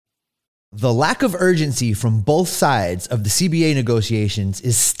The lack of urgency from both sides of the CBA negotiations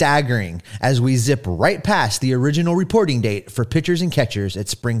is staggering as we zip right past the original reporting date for pitchers and catchers at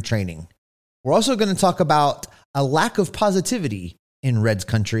spring training. We're also going to talk about a lack of positivity in Reds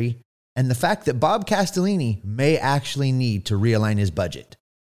country and the fact that Bob Castellini may actually need to realign his budget.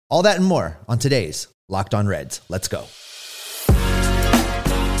 All that and more on today's Locked On Reds. Let's go.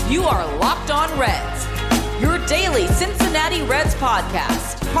 You are Locked On Reds, your daily Cincinnati Reds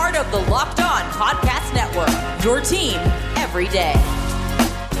podcast, part of the Locked On Podcast Network, your team every day.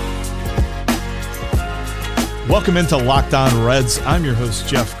 Welcome into Locked On Reds. I'm your host,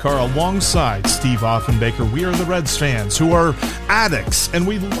 Jeff Carr, alongside Steve Offenbaker. We are the Reds fans who are addicts, and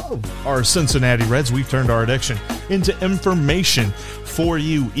we love our Cincinnati Reds. We've turned our addiction into information for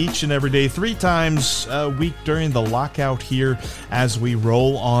you each and every day, 3 times a week during the lockout here as we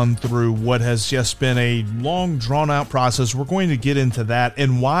roll on through what has just been a long, drawn-out process. We're going to get into that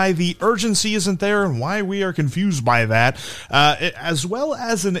and why the urgency isn't there and why we are confused by that, as well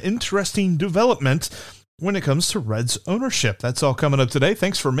as an interesting development when it comes to Reds ownership. That's all coming up today.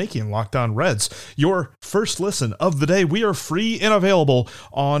 Thanks for making Locked On Reds your first listen of the day. We are free and available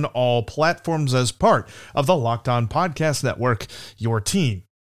on all platforms as part of the Locked On Podcast Network, your team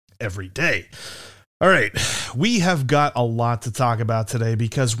every day. All right, we have got a lot to talk about today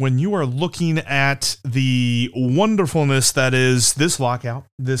because when you are looking at the wonderfulness that is this lockout,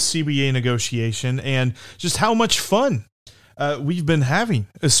 this CBA negotiation, and just how much fun we've been having,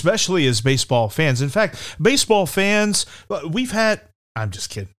 especially as baseball fans. In fact, baseball fans, we've had, I'm just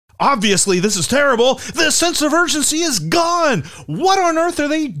kidding. Obviously, this is terrible. The sense of urgency is gone. What on earth are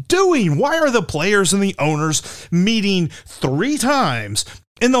they doing? Why are the players and the owners meeting 3 times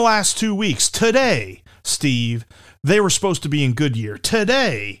in the last 2 weeks? Today, Steve, they were supposed to be in Goodyear.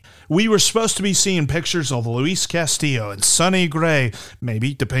 Today, we were supposed to be seeing pictures of Luis Castillo and Sonny Gray,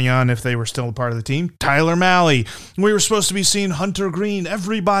 maybe, depending on if they were still a part of the team, Tyler Mahle. We were supposed to be seeing Hunter Green,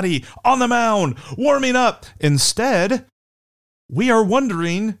 everybody on the mound, warming up. Instead, we are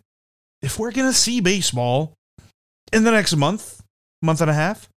wondering if we're going to see baseball in the next month and a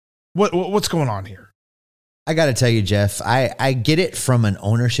half. What's going on here? I got to tell you, Jeff, I get it from an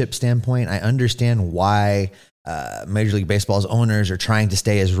ownership standpoint. I understand why Major League Baseball's owners are trying to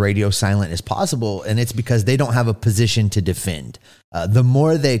stay as radio silent as possible, and it's because they don't have a position to defend. The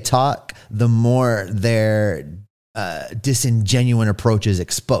more they talk, the more their disingenuine approach is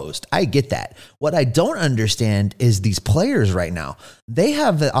exposed. I get that. What I don't understand is these players right now. They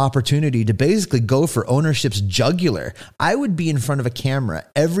have the opportunity to basically go for ownership's jugular. I would be in front of a camera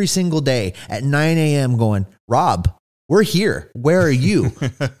every single day at 9 a.m. going, Rob, we're here. Where are you?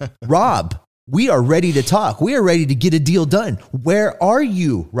 Rob, we are ready to talk. We are ready to get a deal done. Where are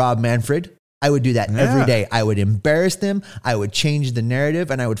you, Rob Manfred? I would do that every day. I would embarrass them. I would change the narrative,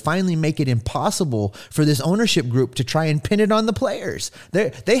 and I would finally make it impossible for this ownership group to try and pin it on the players.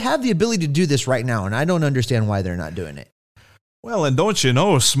 They have the ability to do this right now, and I don't understand why they're not doing it. Well, and don't you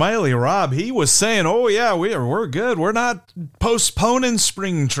know, Smiley Rob, he was saying, oh, yeah, we're good. We're not postponing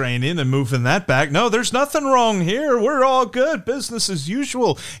spring training and moving that back. No, there's nothing wrong here. We're all good. Business as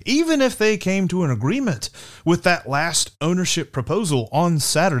usual. Even if they came to an agreement with that last ownership proposal on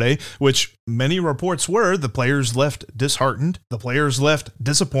Saturday, which many reports were, the players left disheartened. The players left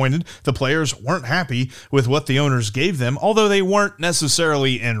disappointed. The players weren't happy with what the owners gave them, although they weren't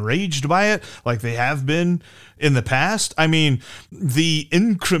necessarily enraged by it like they have been in the past. I mean, the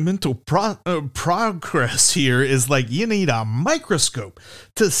incremental progress here is like you need a microscope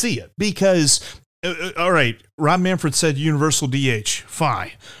to see it because, all right, Rob Manfred said universal DH.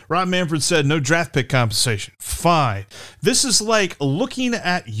 Fine. Rob Manfred said no draft pick compensation. Fine. This is like looking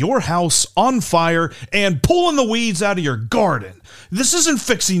at your house on fire and pulling the weeds out of your garden. This isn't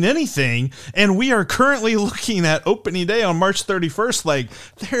fixing anything, and we are currently looking at opening day on March 31st like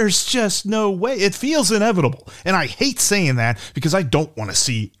there's just no way. It feels inevitable, and I hate saying that because I don't want to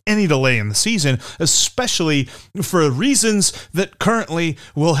see any delay in the season, especially for reasons that currently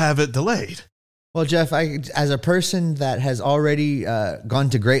will have it delayed. Well, Jeff, as a person that has already gone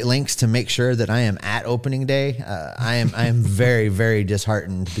to great lengths to make sure that I am at opening day, I am very, very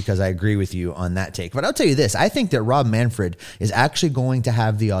disheartened because I agree with you on that take. But I'll tell you this, I think that Rob Manfred is actually going to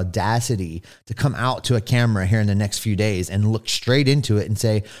have the audacity to come out to a camera here in the next few days and look straight into it and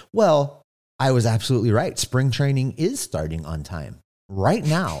say, well, I was absolutely right. Spring training is starting on time. Right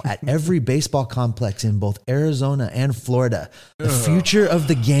now, at every baseball complex in both Arizona and Florida, the future of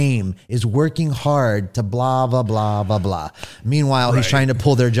the game is working hard to blah, blah, blah, blah, blah. Meanwhile, he's trying to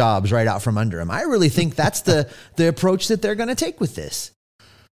pull their jobs right out from under him. I really think that's the approach that they're going to take with this.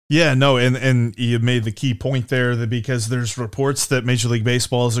 Yeah, no, and you made the key point there that because there's reports that Major League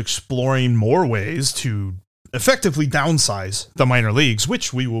Baseball is exploring more ways to effectively downsize the minor leagues,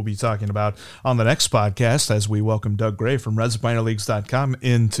 which we will be talking about on the next podcast as we welcome Doug Gray from RedsMinorLeagues.com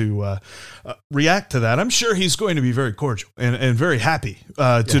in to react to that. I'm sure he's going to be very cordial and very happy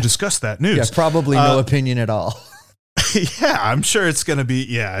to discuss that news. Yeah, probably no opinion at all. Yeah, I'm sure it's going to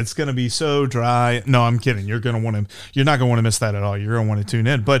be so dry. No, I'm kidding. You're not going to want to miss that at all. You're going to want to tune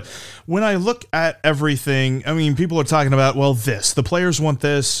in. But when I look at everything, I mean, people are talking about, well, the players want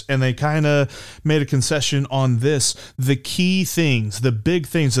this, and they kind of made a concession on this. The key things, the big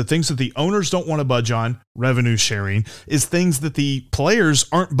things, the things that the owners don't want to budge on, revenue sharing, is things that the players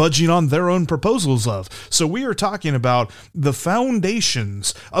aren't budging on their own proposals of. So we are talking about the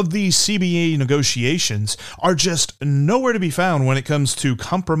foundations of these CBA negotiations are just nowhere to be found when it comes to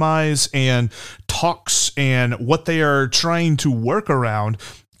compromise and talks and what they are trying to work around.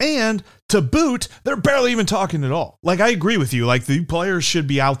 And to boot, they're barely even talking at all. Like, I agree with you. Like, the players should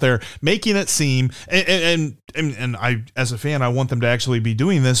be out there making it seem, and I, as a fan, I want them to actually be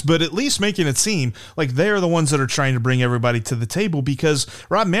doing this, but at least making it seem like they're the ones that are trying to bring everybody to the table, because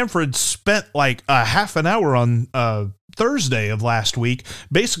Rob Manfred spent like a half an hour on Thursday of last week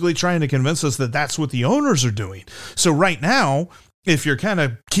basically trying to convince us that that's what the owners are doing. So right now, if you're kind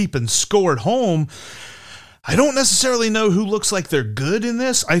of keeping score at home, I don't necessarily know who looks like they're good in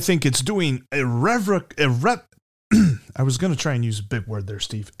this. I think it's doing I was going to try and use a big word there,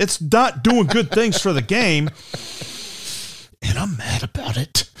 Steve. It's not doing good things for the game, and I'm mad about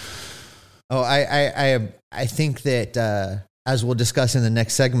it. Oh, I think that as we'll discuss in the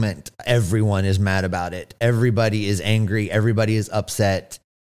next segment, everyone is mad about it. Everybody is angry. Everybody is upset.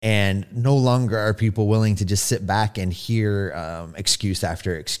 And no longer are people willing to just sit back and hear excuse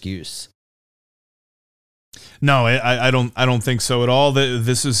after excuse. No, I don't think so at all.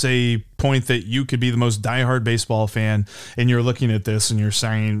 This is a point that you could be the most diehard baseball fan, and you're looking at this and you're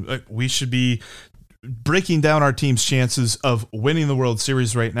saying we should be breaking down our team's chances of winning the World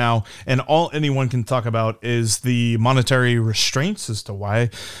Series right now. And all anyone can talk about is the monetary restraints as to why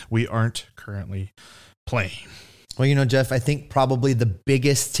we aren't currently playing. Well, Jeff, I think probably the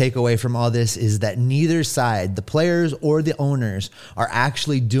biggest takeaway from all this is that neither side, the players or the owners, are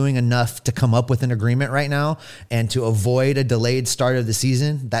actually doing enough to come up with an agreement right now and to avoid a delayed start of the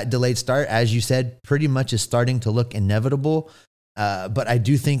season. That delayed start, as you said, pretty much is starting to look inevitable. But I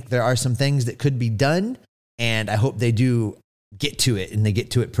do think there are some things that could be done, and I hope they do get to it, and they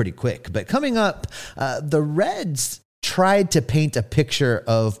get to it pretty quick. But coming up, the Reds tried to paint a picture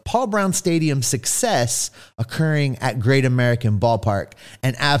of Paul Brown Stadium's success occurring at Great American Ballpark,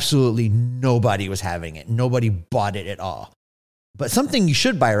 and absolutely nobody was having it. Nobody bought it at all. But something you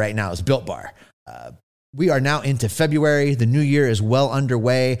should buy right now is Built Bar. We are now into February. The new year is well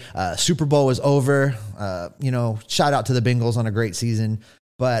underway. Super Bowl is over. Shout out to the Bengals on a great season.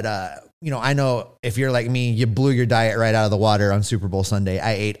 But, I know if you're like me, you blew your diet right out of the water on Super Bowl Sunday.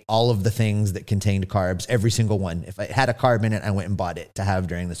 I ate all of the things that contained carbs, every single one. If I had a carb in it, I went and bought it to have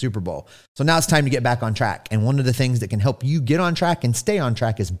during the Super Bowl. So now it's time to get back on track. And one of the things that can help you get on track and stay on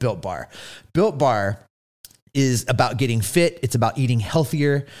track is Built Bar. Built Bar is about getting fit. It's about eating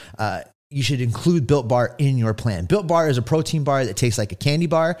healthier. You should include Built Bar in your plan. Built Bar is a protein bar that tastes like a candy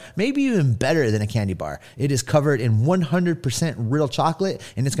bar, maybe even better than a candy bar. It is covered in 100% real chocolate,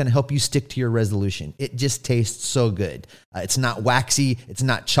 and it's going to help you stick to your resolution. It just tastes so good. It's not waxy. It's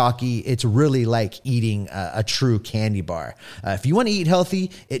not chalky. It's really like eating a true candy bar. If you want to eat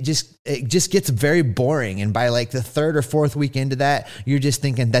healthy, it just gets very boring. And by like the third or fourth week into that, you're just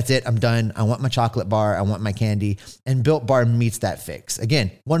thinking, that's it. I'm done. I want my chocolate bar. I want my candy. And Built Bar meets that fix.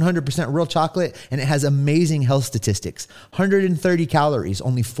 Again, 100% real chocolate, and it has amazing health statistics. 130 calories,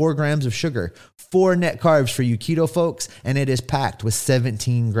 only 4 grams of sugar, 4 net carbs for you keto folks, and it is packed with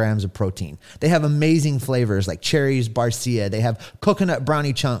 17 grams of protein. They have amazing flavors like cherries, barcia. They have coconut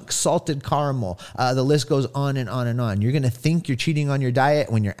brownie chunks, salted caramel. The list goes on and on and on. You're going to think you're cheating on your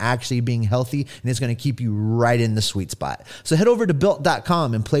diet when you're actually being healthy, and it's going to keep you right in the sweet spot. So head over to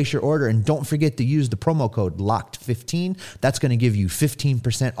Built.com and place your order, and don't forget to use the promo code LOCKED15. That's going to give you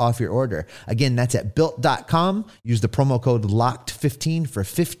 15% off your order. Again, that's at Built.com. Use the promo code LOCKED15 for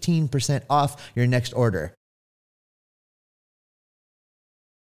 15% off your next order.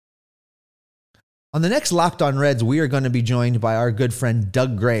 On the next Locked On Reds, we are going to be joined by our good friend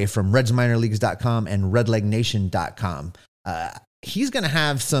Doug Gray from RedsMinorLeagues.com and RedLegNation.com. He's going to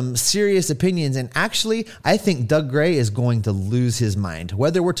have some serious opinions, and actually, I think Doug Gray is going to lose his mind.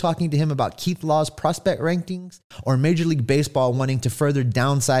 Whether we're talking to him about Keith Law's prospect rankings or Major League Baseball wanting to further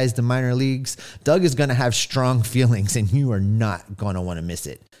downsize the minor leagues, Doug is going to have strong feelings, and you are not going to want to miss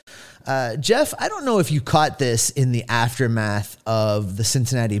it. Jeff, I don't know if you caught this in the aftermath of the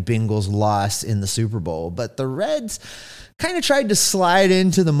Cincinnati Bengals loss in the Super Bowl, but the Reds kind of tried to slide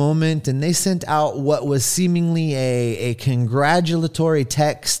into the moment, and they sent out what was seemingly a congratulatory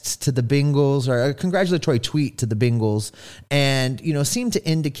text to the Bengals, or a congratulatory tweet to the Bengals, and, seemed to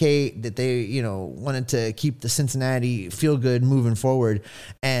indicate that they, wanted to keep the Cincinnati feel good moving forward.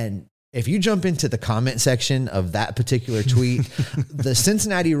 And if you jump into the comment section of that particular tweet, the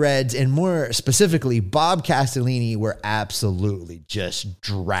Cincinnati Reds, and more specifically Bob Castellini, were absolutely just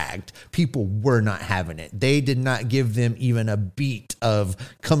dragged. People were not having it. They did not give them even a beat of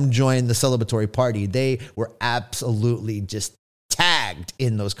come join the celebratory party. They were absolutely just tagged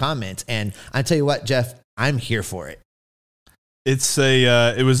in those comments. And I tell you what, Jeff, I'm here for it.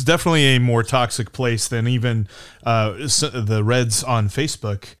 It was definitely a more toxic place than even the Reds on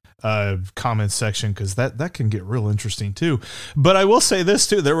Facebook comment section, because that can get real interesting too. But I will say this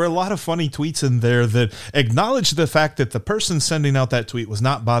too, there were a lot of funny tweets in there that acknowledged the fact that the person sending out that tweet was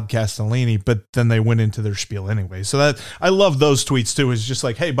not Bob Castellini, but then they went into their spiel anyway. So that, I love those tweets too. It's just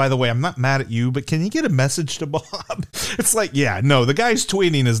like, hey, by the way, I'm not mad at you, but can you get a message to Bob? It's like, yeah, no, the guy's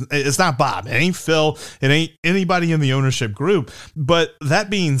tweeting it's not Bob. It ain't Phil. It ain't anybody in the ownership group. But that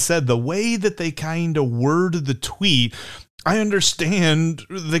being said, the way that they kind of worded the tweet, I understand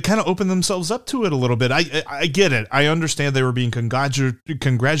they kind of opened themselves up to it a little bit. I get it. I understand they were being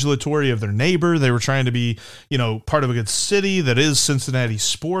congratulatory of their neighbor. They were trying to be, part of a good city that is Cincinnati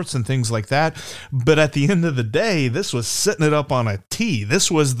sports and things like that. But at the end of the day, this was setting it up on a tee.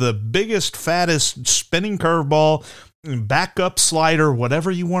 This was the biggest, fattest spinning curveball, backup slider, whatever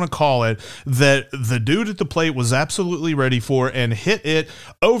you want to call it, that the dude at the plate was absolutely ready for, and hit it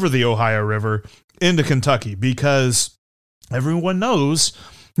over the Ohio River into Kentucky, because everyone knows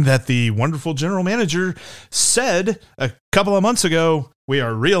that the wonderful general manager said a couple of months ago, we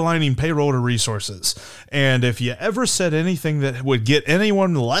are realigning payroll to resources. And if you ever said anything that would get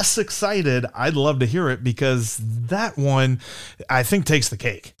anyone less excited, I'd love to hear it, because that one, I think, takes the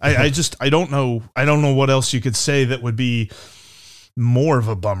cake. I don't know what else you could say that would be more of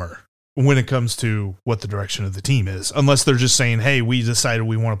a bummer when it comes to what the direction of the team is, unless they're just saying, hey, we decided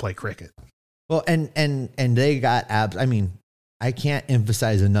we want to play cricket. Well, and they got abs. I mean, I can't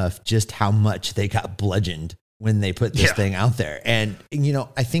emphasize enough just how much they got bludgeoned when they put this thing out there. And,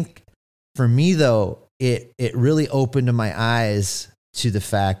 I think for me, though, it really opened my eyes to the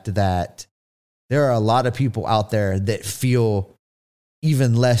fact that there are a lot of people out there that feel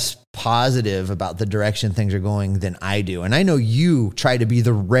even less positive about the direction things are going than I do. And I know you try to be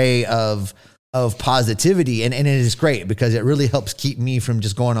the ray of positivity, and it is great, because it really helps keep me from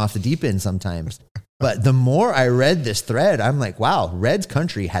just going off the deep end sometimes. But the more I read this thread, I'm like, wow, Reds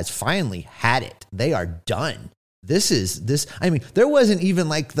country has finally had it. They are done. I mean, there wasn't even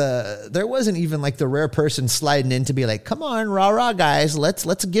like the rare person sliding in to be like, come on, rah, guys,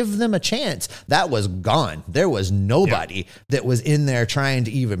 let's give them a chance. That was gone. There was nobody that was in there trying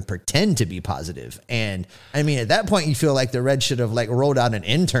to even pretend to be positive. And I mean, at that point, you feel like the Reds should have rolled out an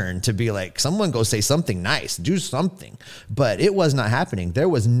intern to be like, someone go say something nice, do something. But it was not happening. There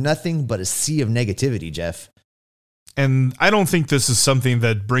was nothing but a sea of negativity, Jeff. And I don't think this is something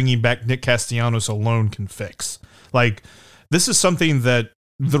that bringing back Nick Castellanos alone can fix. This is something that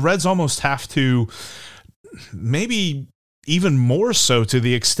the Reds almost have to, maybe even more so to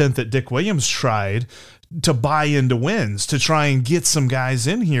the extent that Dick Williams tried, to buy into wins, to try and get some guys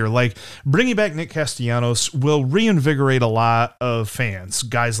in here. Bringing back Nick Castellanos will reinvigorate a lot of fans,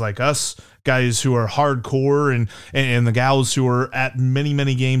 guys like us, guys who are hardcore, and the gals who are at many,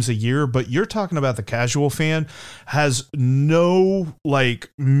 many games a year. But you're talking about the casual fan has no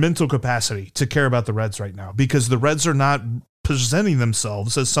mental capacity to care about the Reds right now, because the Reds are not presenting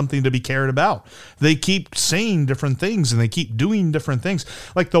themselves as something to be cared about. They keep saying different things and they keep doing different things.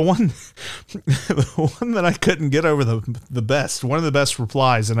 The one that I couldn't get over the best, one of the best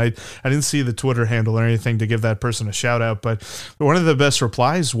replies, and I didn't see the Twitter handle or anything to give that person a shout out, but one of the best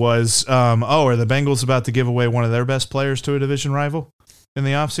replies was, are the Bengals about to give away one of their best players to a division rival in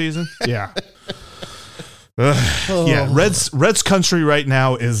the offseason? Yeah. Yeah, Reds country right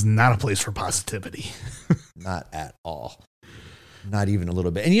now is not a place for positivity. Not at all. Not even a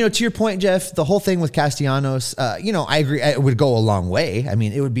little bit. And, to your point, Jeff, the whole thing with Castellanos, I agree. It would go a long way. I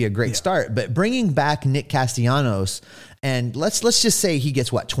mean, it would be a great start. But bringing back Nick Castellanos And let's just say he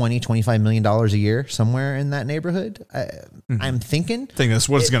gets what, $20-25 million a year, somewhere in that neighborhood. I'm thinking. I think that's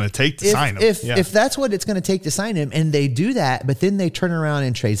what it's going to take to sign him. If that's what it's going to take to sign him, and they do that, but then they turn around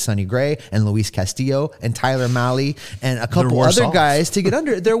and trade Sonny Gray and Luis Castillo and Tyler Malley and a couple other guys to get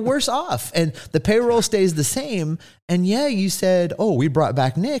under it, they're worse off. And the payroll stays the same. And yeah, you said, oh, we brought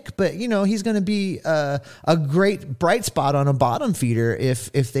back Nick, but he's going to be a great bright spot on a bottom feeder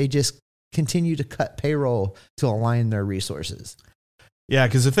if they just continue to cut payroll to align their resources. Yeah,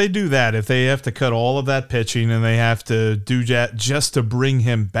 because if they do that, if they have to cut all of that pitching and they have to do that just to bring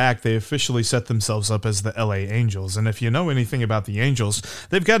him back, they officially set themselves up as the LA Angels. And if you know anything about the Angels,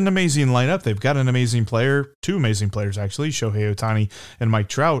 they've got an amazing lineup. They've got an amazing player, two amazing players actually, Shohei Ohtani and Mike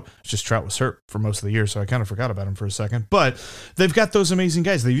Trout. It's just Trout was hurt for most of the year, so I kind of forgot about him for a second. But they've got those amazing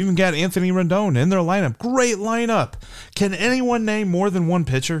guys. They've even got Anthony Rendon in their lineup. Great lineup. Can anyone name more than one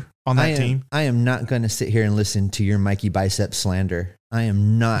pitcher on that team? I am not going to sit here and listen to your Mikey Bicep slander. I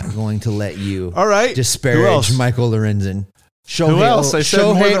am not going to let you disparage Michael Lorenzen. Who else?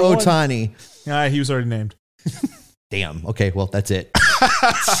 Shohei Ohtani. He was already named. Damn. Okay, well, that's it.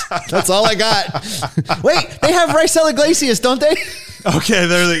 That's all I got. Wait, they have Raisel Iglesias, don't they? Okay,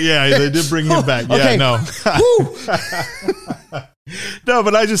 they did bring him back. Yeah, okay. No. No,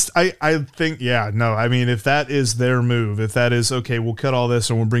 but I think, I mean, if that is their move, if that is, okay, we'll cut all this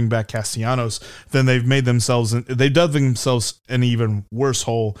and we'll bring back Castellanos, then they've dug themselves an even worse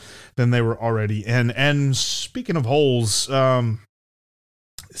hole than they were already in. And speaking of holes,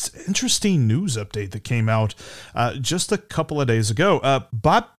 it's an interesting news update that came out just a couple of days ago.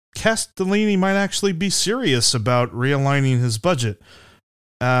 Bob Castellini might actually be serious about realigning his budget.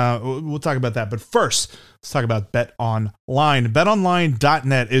 We'll talk about that. But first, let's talk about BetOnline.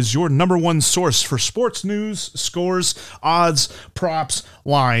 BetOnline.net is your number one source for sports news, scores, odds, props,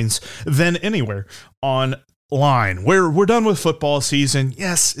 lines, then anywhere online. We're done with football season.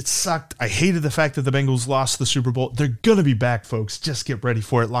 Yes, it sucked. I hated the fact that the Bengals lost the Super Bowl. They're going to be back, folks. Just get ready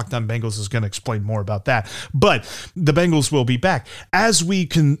for it. Locked On Bengals is going to explain more about that. But the Bengals will be back as we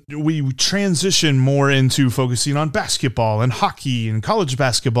transition more into focusing on basketball and hockey and college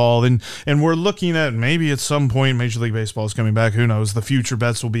basketball. And we're looking at maybe at some point Major League Baseball is coming back. Who knows? The future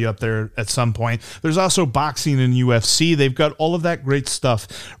bets will be up there at some point. There's also boxing and UFC. They've got all of that great stuff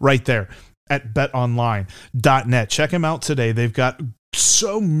right there at betonline.net. Check them out today. They've got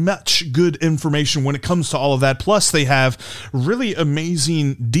so much good information when it comes to all of that. Plus, they have really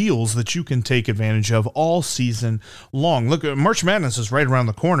amazing deals that you can take advantage of all season long. Look, March Madness is right around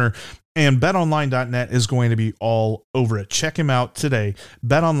the corner, and betonline.net is going to be all over it. Check him out today.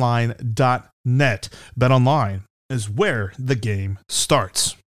 betonline.net. BetOnline is where the game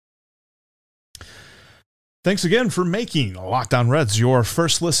starts. Thanks again for making Locked On Reds your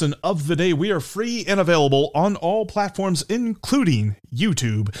first listen of the day. We are free and available on all platforms, including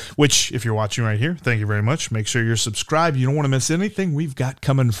YouTube, which, if you're watching right here, thank you very much. Make sure you're subscribed. You don't want to miss anything we've got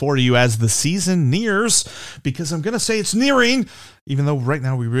coming for you as the season nears, because I'm going to say it's nearing, even though right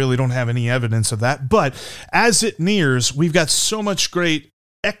now we really don't have any evidence of that. But as it nears, we've got so much great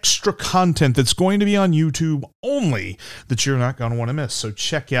extra content that's going to be on YouTube only that you're not going to want to miss. So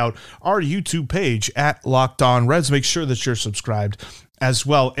check out our YouTube page at Locked On Reds. Make sure that you're subscribed as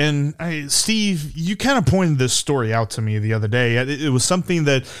well. And Steve, you kind of pointed this story out to me the other day. It was something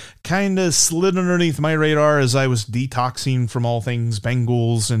that kind of slid underneath my radar as I was detoxing from all things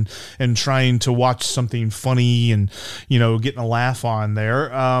Bengals and trying to watch something funny and, getting a laugh on there.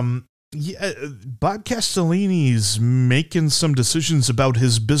 Bob Castellini's making some decisions about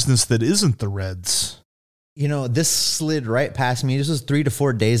his business that isn't the Reds. This slid right past me. This was 3 to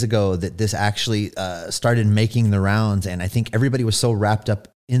 4 days ago that this actually started making the rounds. And I think everybody was so wrapped up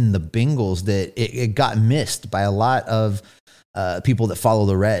in the Bengals that it got missed by a lot of people that follow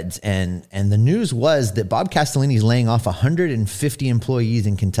the Reds. And the news was that Bob Castellini is laying off 150 employees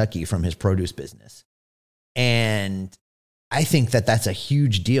in Kentucky from his produce business. And I think that that's a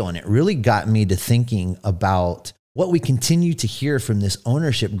huge deal. And it really got me to thinking about what we continue to hear from this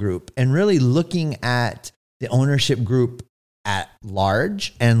ownership group and really looking at the ownership group at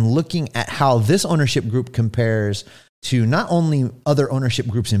large and looking at how this ownership group compares to not only other ownership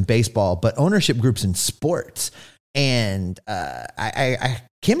groups in baseball, but ownership groups in sports. And I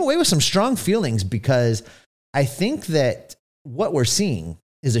came away with some strong feelings because I think that what we're seeing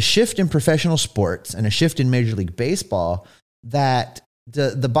is a shift in professional sports and a shift in Major League Baseball that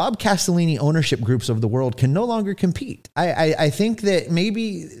the Bob Castellini ownership groups of the world can no longer compete. I think that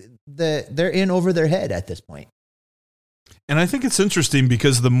maybe they're in over their head at this point. And I think it's interesting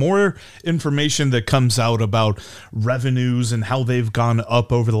because the more information that comes out about revenues and how they've gone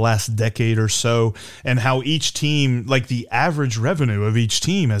up over the last decade or so, and how each team, like the average revenue of each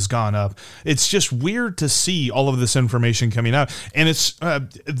team has gone up, it's just weird to see all of this information coming out. And it's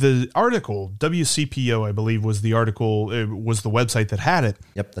the article, WCPO, I believe, was the article, it was the website that had it.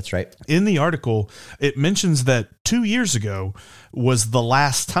 Yep, that's right. In the article, it mentions that 2 years ago was the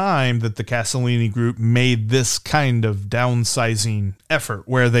last time that the Castellini Group made this kind of downsizing effort,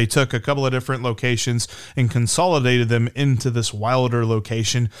 where they took a couple of different locations and consolidated them into this Wilder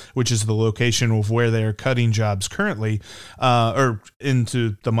location, which is the location of where they are cutting jobs currently, or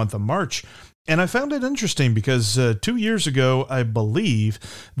into the month of March. And I found it interesting because 2 years ago, I believe,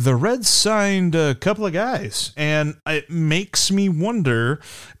 the Reds signed a couple of guys. And it makes me wonder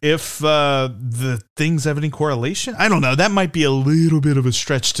if the things have any correlation. I don't know. That might be a little bit of a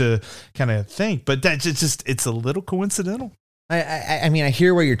stretch to kind of think, but it's a little coincidental. I mean, I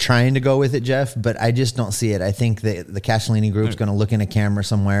hear where you're trying to go with it, Jeff, but I just don't see it. I think that the Castellini Group's going to look in a camera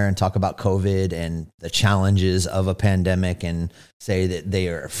somewhere and talk about COVID and the challenges of a pandemic and say that they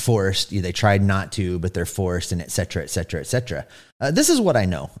are forced. They tried not to, but they're forced, and et cetera, et cetera, et cetera. This is what I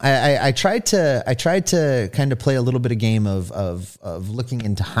know. I tried to kind of play a little bit of game of looking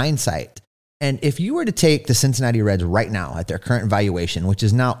into hindsight. And if you were to take the Cincinnati Reds right now at their current valuation, which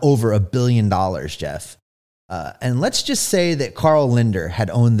is now over $1 billion, Jeff, and let's just say that Carl Lindner had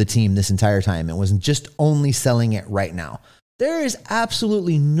owned the team this entire time and wasn't just only selling it right now. There is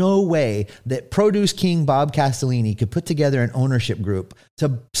absolutely no way that Produce King Bob Castellini could put together an ownership group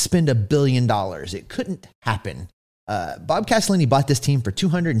to spend $1 billion. It couldn't happen. Bob Castellini bought this team for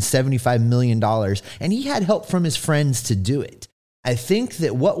 $275 million, and he had help from his friends to do it. I think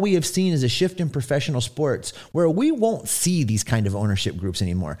that what we have seen is a shift in professional sports where we won't see these kind of ownership groups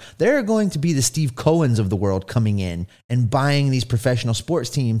anymore. There are going to be the Steve Cohens of the world coming in and buying these professional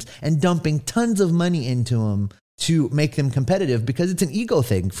sports teams and dumping tons of money into them to make them competitive, because it's an ego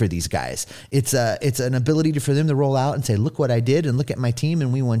thing for these guys. It's an ability for them to roll out and say, look what I did, and look at my team,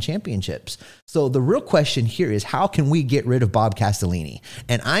 and we won championships. So the real question here is, how can we get rid of Bob Castellini?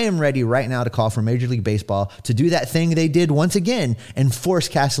 And I am ready right now to call for Major League Baseball to do that thing they did once again and force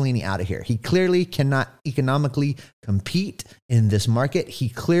Castellini out of here. He clearly cannot economically compete in this market. He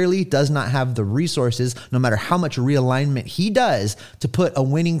clearly does not have the resources, no matter how much realignment he does, to put a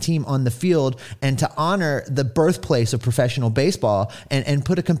winning team on the field and to honor the birthplace of professional baseball and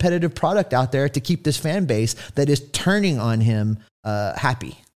put a competitive product out there to keep this fan base that is turning on him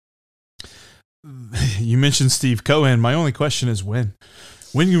happy. You mentioned Steve Cohen. My only question is when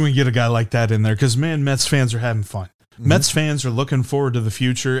can we get a guy like that in there? Because, man, Mets fans are having fun. Mm-hmm. Mets fans are looking forward to the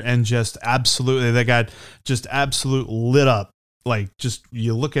future, and just absolutely, they got just absolute lit up. Like, just,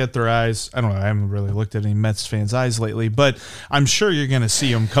 you look at their eyes. I don't know. I haven't really looked at any Mets fans' eyes lately, but I'm sure you're going to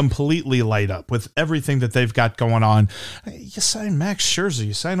see them completely light up with everything that they've got going on. You sign Max Scherzer,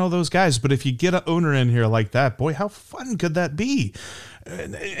 you sign all those guys, but if you get an owner in here like that, boy, how fun could that be?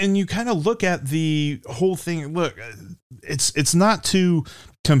 And you kind of look at the whole thing. Look, it's not to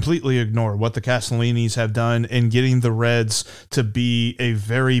completely ignore what the Castellinis have done in getting the Reds to be a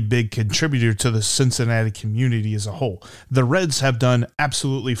very big contributor to the Cincinnati community as a whole. The Reds have done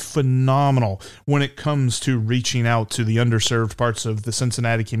absolutely phenomenal when it comes to reaching out to the underserved parts of the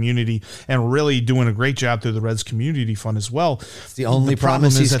Cincinnati community and really doing a great job through the Reds Community Fund as well. It's the only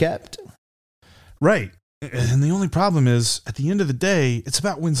promise he's kept. Right. And the only problem is, at the end of the day, it's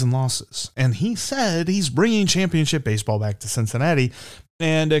about wins and losses. And he said he's bringing championship baseball back to Cincinnati.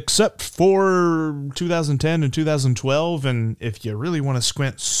 And except for 2010 and 2012, and if you really want to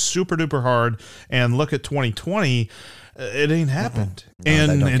squint super duper hard and look at 2020, it ain't happened. No,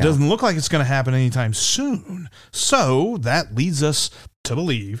 and it doesn't look like it's going to happen anytime soon. So that leads us to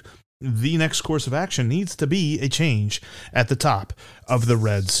believe the next course of action needs to be a change at the top of the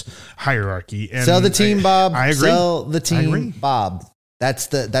Reds hierarchy. And sell the team, Bob. I agree. Sell the team, Bob. That's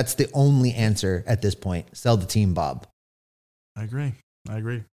the only answer at this point. Sell the team, Bob. I agree.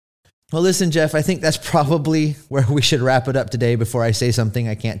 Well, listen, Jeff, I think that's probably where we should wrap it up today before I say something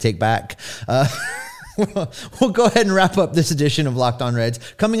I can't take back. We'll go ahead and wrap up this edition of Locked On Reds.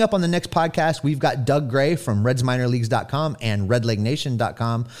 Coming up on the next podcast, we've got Doug Gray from RedsMinorLeagues.com and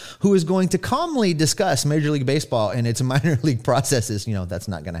RedLegNation.com, who is going to calmly discuss Major League Baseball and its minor league processes. You know, that's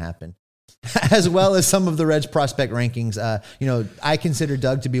not going to happen. as well as some of the Reds prospect rankings. I consider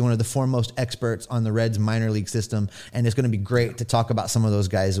Doug to be one of the foremost experts on the Reds minor league system, and it's going to be great to talk about some of those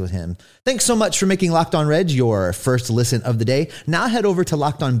guys with him. Thanks so much for making Locked On Reds your first listen of the day. Now head over to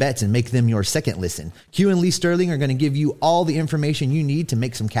Locked On Bets and make them your second listen. Q and Lee Sterling are going to give you all the information you need to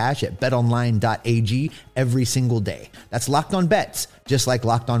make some cash at betonline.ag every single day. That's Locked On Bets, just like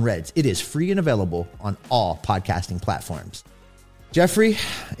Locked On Reds. It is free and available on all podcasting platforms. Jeffrey,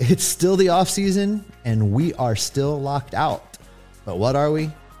 it's still the off season and we are still locked out. But what are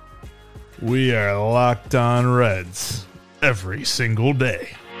we? We are Locked On Reds every single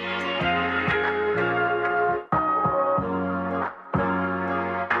day.